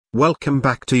Welcome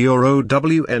back to your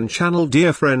OWN channel,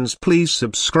 dear friends. Please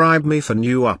subscribe me for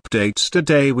new updates.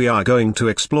 Today we are going to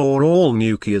explore all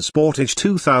new Kia Sportage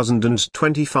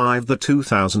 2025. The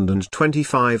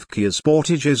 2025 Kia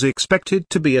Sportage is expected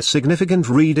to be a significant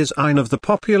redesign of the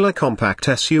popular compact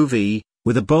SUV,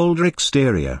 with a bolder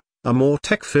exterior, a more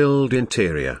tech-filled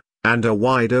interior, and a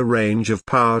wider range of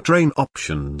powertrain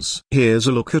options. Here's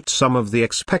a look at some of the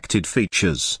expected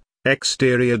features.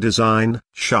 Exterior design: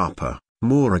 sharper,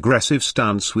 more aggressive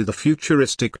stance with a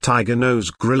futuristic tiger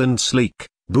nose grille and sleek,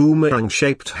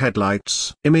 boomerang-shaped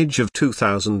headlights. Image of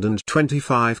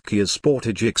 2025 Kia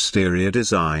Sportage. Exterior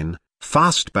design: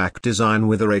 fastback design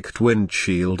with a raked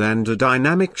windshield and a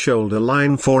dynamic shoulder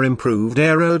line for improved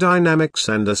aerodynamics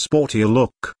and a sportier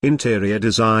look. Interior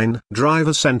design: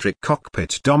 driver-centric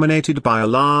cockpit dominated by a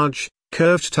large,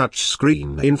 curved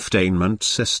touchscreen infotainment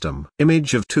system.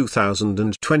 Image of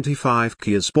 2025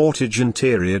 Kia Sportage.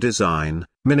 Interior design: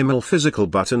 minimal physical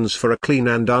buttons for a clean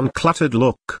and uncluttered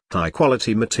look.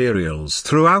 High-quality materials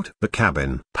throughout the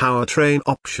cabin. Powertrain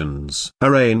options: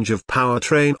 a range of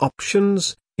powertrain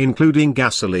options, including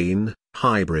gasoline,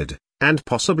 hybrid, and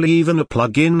possibly even a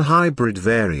plug-in hybrid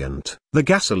variant. The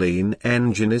gasoline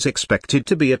engine is expected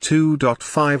to be a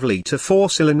 2.5-litre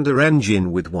four-cylinder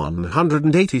engine with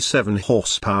 187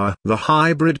 horsepower. The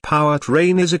hybrid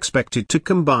powertrain is expected to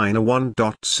combine a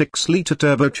 1.6-litre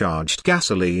turbocharged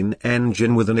gasoline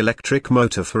engine with an electric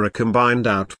motor for a combined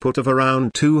output of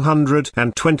around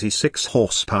 226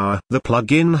 horsepower. The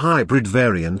plug-in hybrid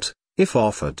variant, if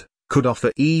offered, could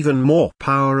offer even more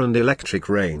power and electric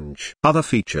range. Other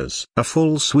features: a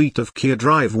full suite of Kia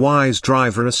DriveWise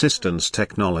driver assistance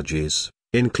technologies,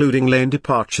 including lane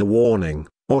departure warning,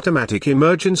 automatic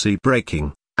emergency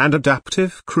braking, and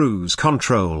adaptive cruise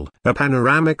control, a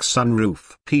panoramic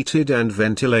sunroof, heated and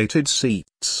ventilated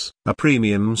seats, a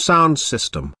premium sound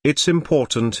system. It's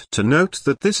important to note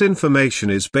that this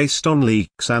information is based on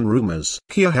leaks and rumors.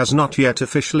 Kia has not yet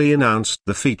officially announced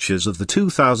the features of the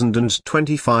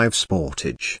 2025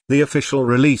 Sportage. The official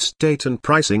release date and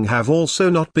pricing have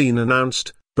also not been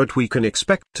announced, but we can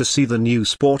expect to see the new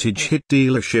Sportage hit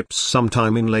dealerships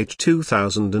sometime in late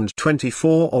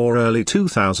 2024 or early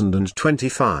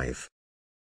 2025.